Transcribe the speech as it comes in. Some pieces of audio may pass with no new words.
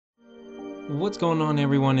What's going on,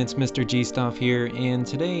 everyone? It's Mr. G Stuff here, and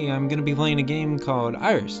today I'm going to be playing a game called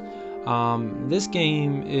Iris. This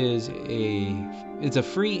game is a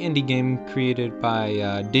free indie game created by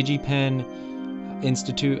DigiPen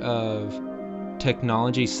Institute of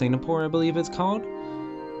Technology Singapore, I believe it's called.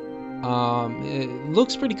 It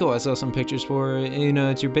looks pretty cool. I saw some pictures for it. You know,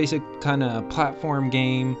 it's your basic kind of platform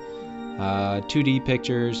game. 2D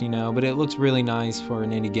pictures, you know, but it looks really nice for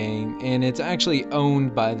an indie game, and it's actually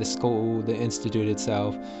owned by the school, the institute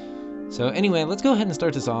itself. So anyway, let's go ahead and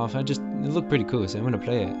start this off. It looked pretty cool, so I'm gonna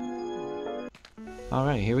play it.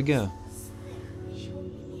 Alright, here we go.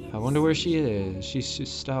 I wonder where she is. She should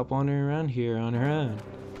stop wandering around here on her own.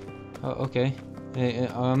 Oh, okay. Hey,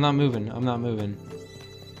 I'm not moving.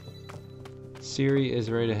 Siri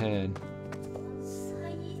is right ahead.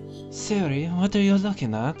 Siri, what are you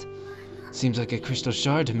looking at? Seems like a crystal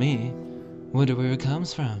shard to me. Wonder where it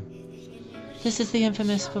comes from. This is the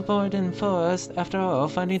infamous Forbidden Forest. After all,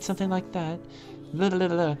 finding something like that. Blah, blah,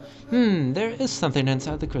 blah. There is something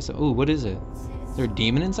inside the crystal. Ooh, what is it? Is there a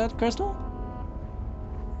demon inside the crystal?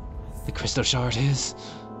 The crystal shard is...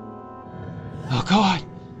 Oh, God!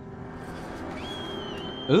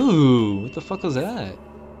 Ooh, what the fuck was that?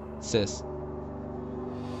 Sis.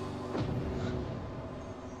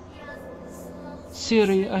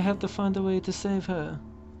 Siri, I have to find a way to save her.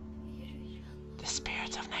 The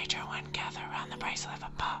spirits of nature when gather around the bracelet of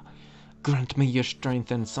a paw. Grant me your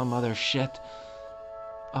strength and some other shit.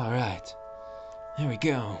 Alright. There we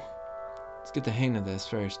go. Let's get the hang of this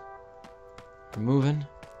first. We're moving.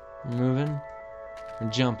 We're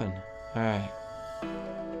jumping. Alright.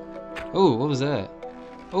 Oh, what was that?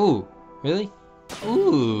 Oh, really?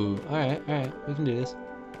 Ooh. Alright. We can do this.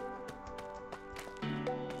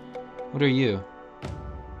 What are you?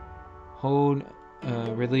 Hold,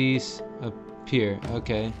 release, appear.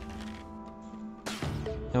 Okay.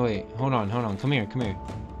 No, wait. Hold on. Come here.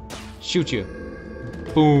 Shoot you.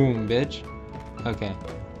 Boom, bitch. Okay.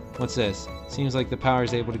 What's this? Seems like the power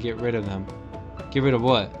is able to get rid of them. Get rid of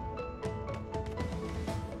what?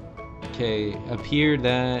 Okay. Appear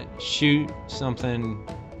that. Shoot something.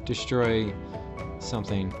 Destroy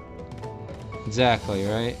something. Exactly,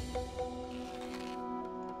 right?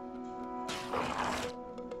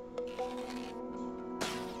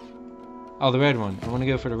 Oh, the red one. I want to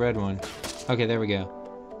go for the red one. Okay, there we go.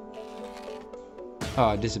 Oh,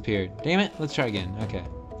 it disappeared. Damn it. Let's try again. Okay.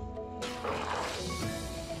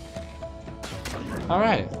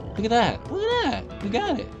 Alright. Look at that. We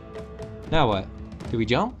got it. Now what? Do we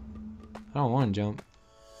jump? I don't want to jump.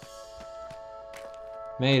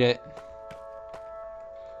 Made it.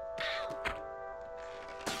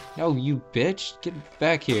 Oh, you bitch. Get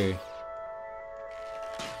back here.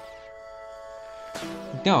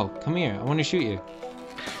 No, come here. I want to shoot you.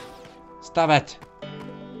 Stop it.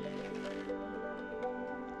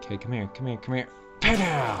 Okay, come here.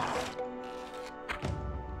 Pow!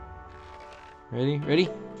 Ready?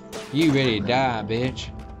 You ready to die,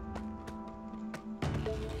 bitch.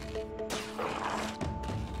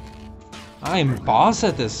 I am boss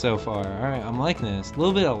at this so far. Alright, I'm liking this. A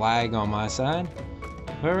little bit of lag on my side.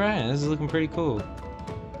 Alright, this is looking pretty cool.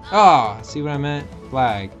 Ah, oh, see what I meant?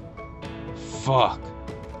 Lag. Fuck.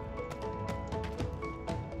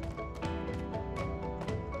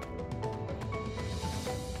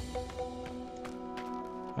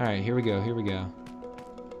 Alright, here we go.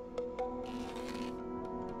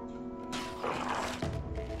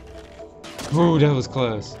 Ooh, that was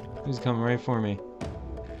close. He was coming right for me.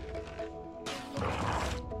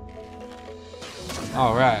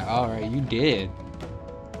 Alright, you did.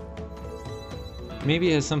 Maybe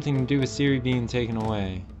it has something to do with Siri being taken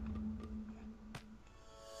away.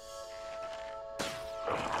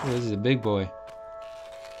 Oh, this is a big boy.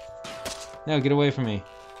 No, get away from me.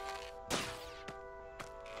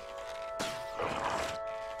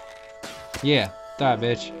 Yeah, die,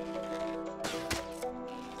 bitch.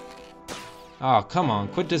 Oh, come on.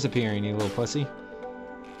 Quit disappearing, you little pussy.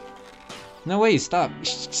 No, wait, stop.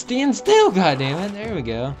 Stand still, goddammit. There we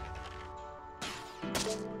go.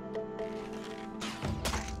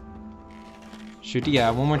 Shoot the guy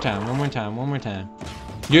one more time.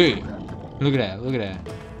 Yeah! Look at that.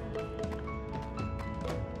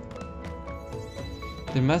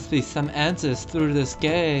 There must be some answers through this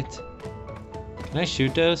gate. Can I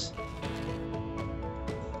shoot those?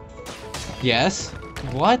 Yes?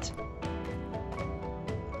 What?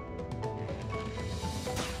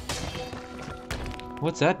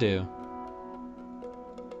 What's that do?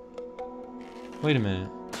 Wait a minute.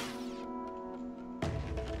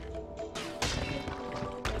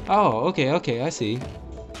 Oh, okay, I see.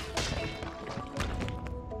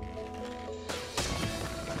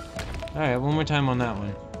 Alright, one more time on that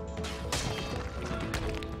one.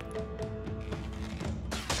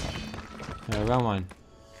 Alright, round one.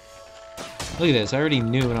 Look at this, I already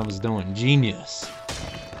knew what I was doing. Genius.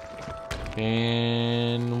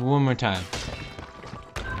 And one more time.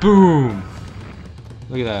 Boom!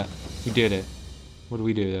 Look at that. We did it. What do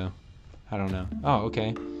we do though? I don't know. Oh,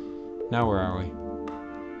 okay. Now where are we?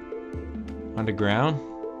 Underground?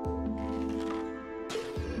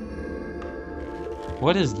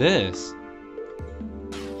 What is this?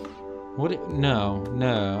 What? No,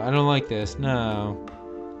 no, I don't like this. No.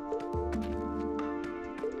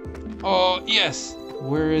 Oh, yes!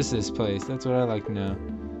 Where is this place? That's what I like to know.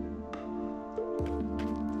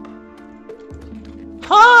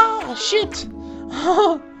 Ah, shit!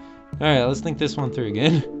 Alright, let's think this one through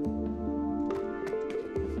again.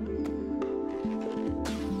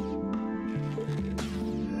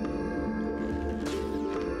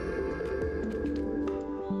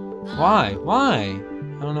 Why? Why?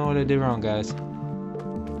 I don't know what I did wrong, guys.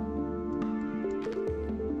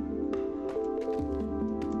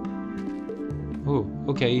 Ooh,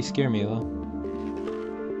 okay, you scare me a little.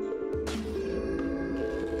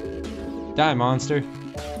 Die, monster.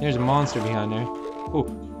 There's a monster behind there.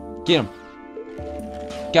 Ooh, get him.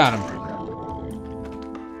 Got him.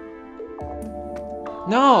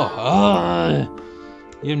 No!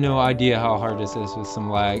 You have no idea how hard this is with some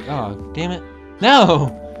lag. Oh, damn it.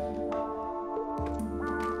 No!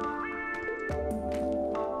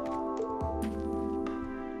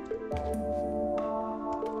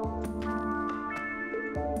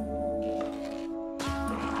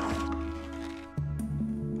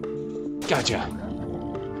 Gotcha.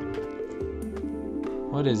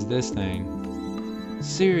 What is this thing?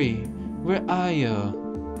 Siri, where are you?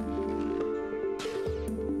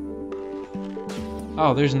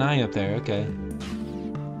 Oh, there's an eye up there. Okay.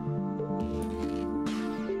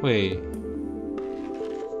 Wait.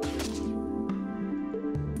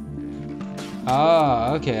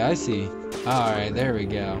 Ah, okay, I see. Alright, there we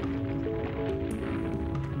go.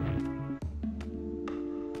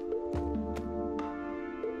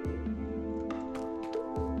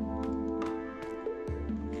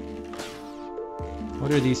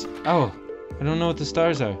 What are these? Oh, I don't know what the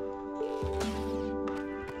stars are.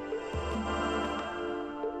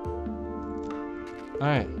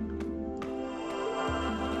 Alright.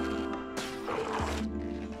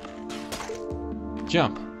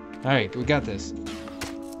 Jump. Alright, we got this.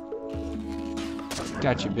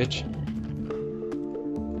 Got you, bitch.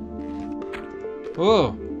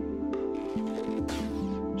 Whoa.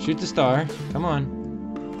 Shoot the star. Come on.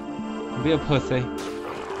 Don't be a pussy.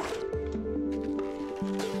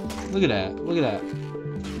 Look at that. Look at that.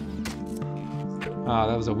 Oh,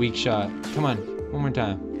 that was a weak shot. Come on. One more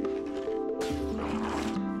time.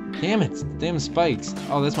 Damn it. Damn spikes.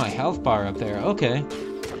 Oh, that's my health bar up there. Okay.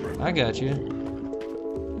 I got you.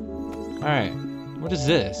 Alright. What is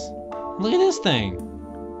this? Look at this thing.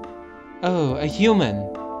 Oh, a human.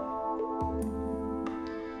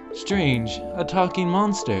 Strange. A talking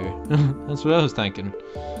monster. That's what I was thinking.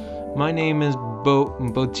 My name is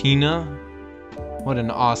Botina. What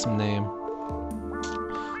an awesome name.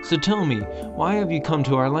 So tell me, why have you come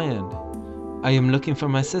to our land? I am looking for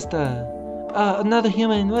my sister. Another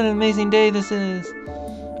human. What an amazing day this is.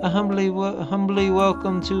 Humbly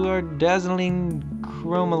welcome to our dazzling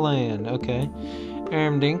Chroma land. Okay.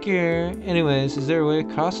 Thank you. Anyways, is there a way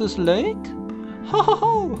across this lake? Ho ho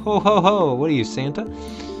ho! Ho ho ho! What are you, Santa?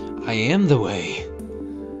 I am the way.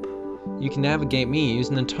 You can navigate me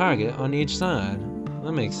using the target on each side.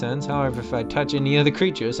 That makes sense. However, if I touch any other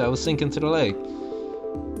creatures, I will sink into the lake.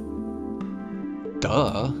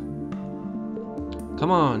 Duh. Come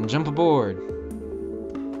on, jump aboard.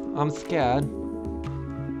 I'm scared.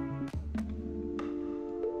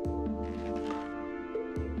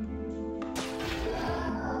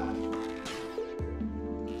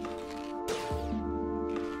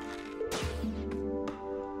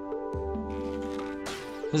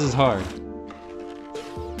 This is hard.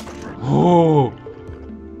 Oh!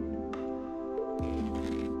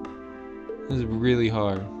 This is really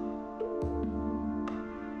hard.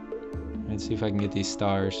 Let's see if I can get these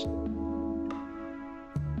stars.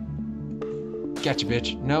 Gotcha,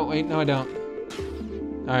 bitch. No, wait, no I don't.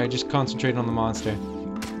 Alright, just concentrate on the monster.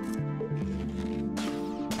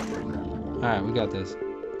 Alright, we got this.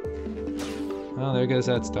 Oh, there goes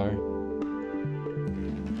that star.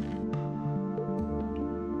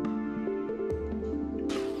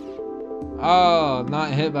 Oh, not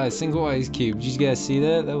hit by a single ice cube. Did you guys see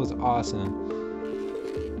that? That was awesome.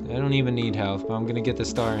 I don't even need health, but I'm gonna get the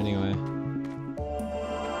star anyway.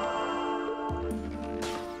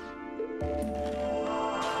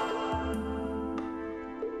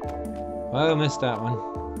 Well, I missed that one.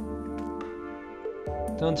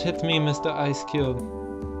 Don't hit me, Mr. Ice Cube.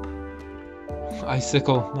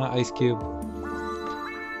 Icicle, not Ice Cube.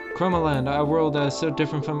 Chromaland, our world is so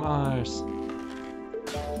different from ours.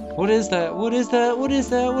 What is that? What is that? What is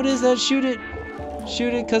that? What is that? Shoot it!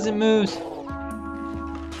 Shoot it, cause it moves.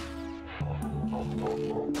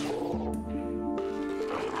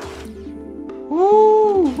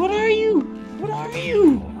 Woo! What are you? What are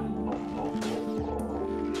you?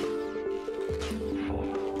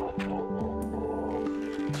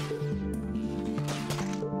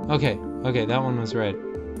 Okay, okay, that one was red.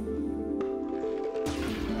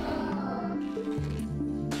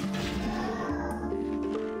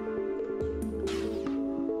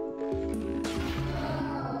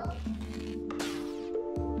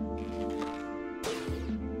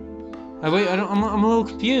 Wait, I'm a little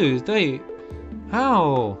confused. Wait,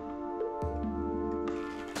 how?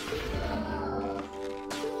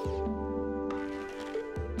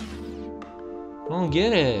 I don't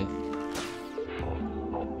get it.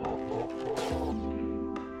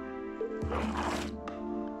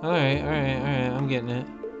 Alright, I'm getting it.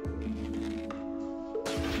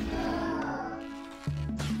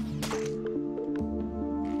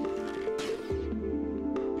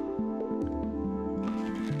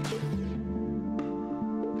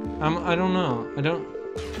 I don't know.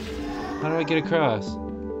 How do I get across?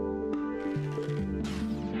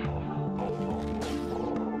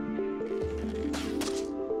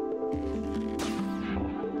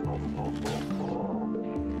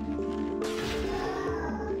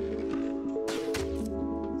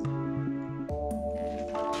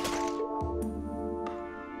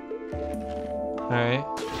 Alright.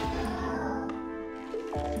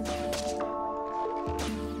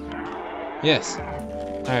 Yes.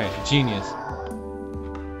 Alright, genius.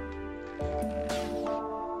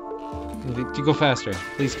 Go faster.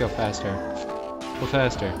 Please go faster. Go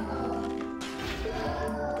faster.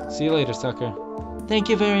 See you later, sucker. Thank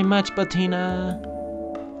you very much, Bettina.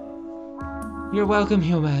 You're welcome,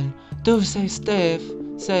 human. Do stay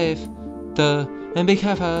safe, and be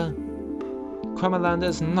careful. Chromaland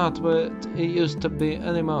is not what it used to be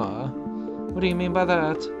anymore. What do you mean by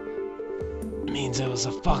that? It means it was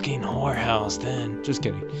a fucking whorehouse then. Just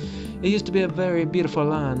kidding. It used to be a very beautiful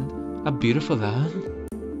land. A beautiful land?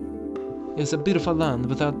 It's a beautiful land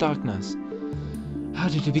without darkness. How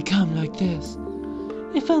did it become like this?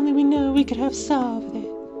 If only we knew, we could have solved it.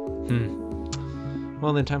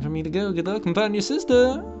 Well then, time for me to go. Good luck and find your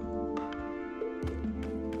sister.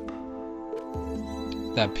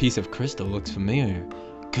 That piece of crystal looks familiar.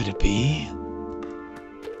 Could it be?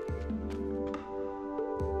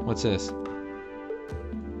 What's this?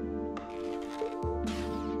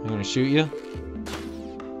 I'm gonna shoot you?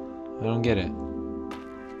 I don't get it.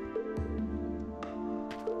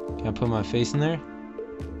 Can I put my face in there?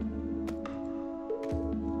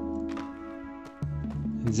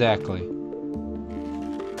 Exactly.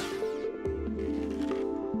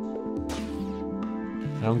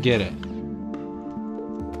 I don't get it.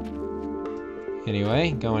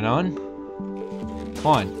 Anyway, going on.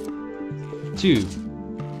 1, 2,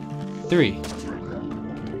 3.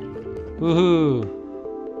 Woohoo!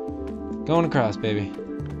 Going across, baby.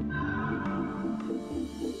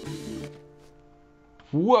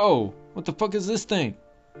 Whoa! What the fuck is this thing?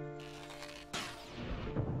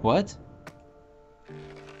 What?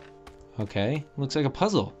 Okay, looks like a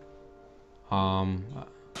puzzle. I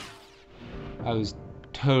was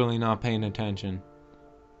totally not paying attention.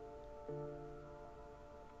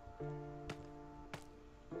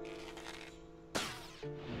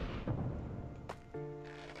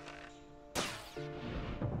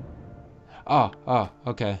 Oh,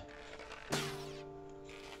 okay.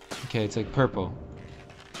 Okay, it's like purple.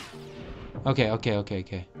 Okay.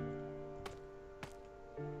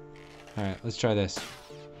 Alright, let's try this.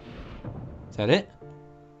 Is that it?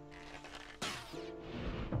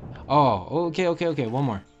 Oh, okay, one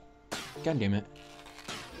more. God damn it.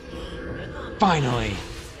 Finally!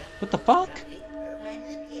 What the fuck?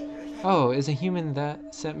 Oh, is a human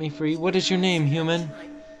that set me free? What is your name, human?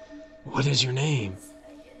 What is your name?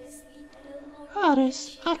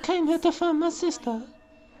 Aris, I came here to find my sister.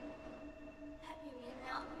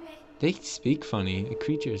 They speak funny.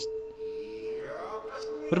 Creatures.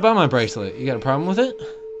 What about my bracelet? You got a problem with it?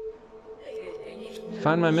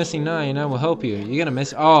 Find my missing eye and I will help you. You got a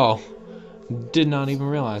miss. Oh, did not even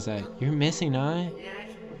realize that. Your missing eye?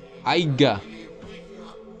 Aiga.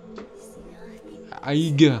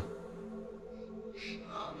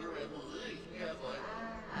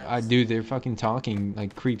 Dude, their fucking talking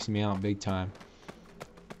like creeps me out big time.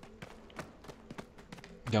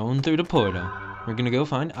 Going through the portal. We're gonna go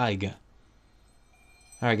find Aiga.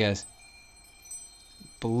 Alright, guys.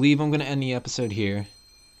 Believe I'm gonna end the episode here.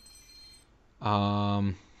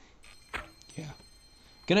 Yeah.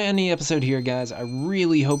 Gonna end the episode here, guys. I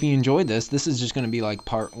really hope you enjoyed this. This is just gonna be like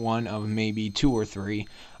part 1 of maybe 2 or 3.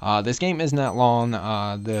 This game isn't that long.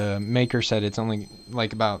 The maker said it's only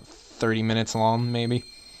like about 30 minutes long, maybe.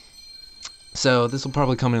 So this will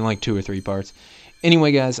probably come in like 2 or 3 parts.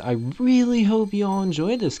 Anyway, guys, I really hope you all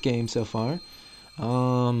enjoyed this game so far.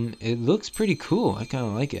 It looks pretty cool. I kind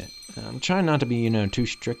of like it. I'm trying not to be, too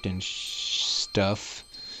strict and stuff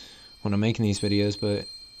when I'm making these videos, but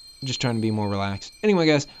just trying to be more relaxed. Anyway,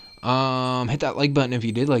 guys, hit that like button if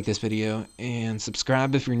you did like this video, and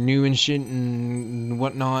subscribe if you're new and shit and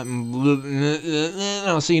whatnot. And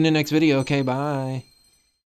I'll see you in the next video. Okay, bye.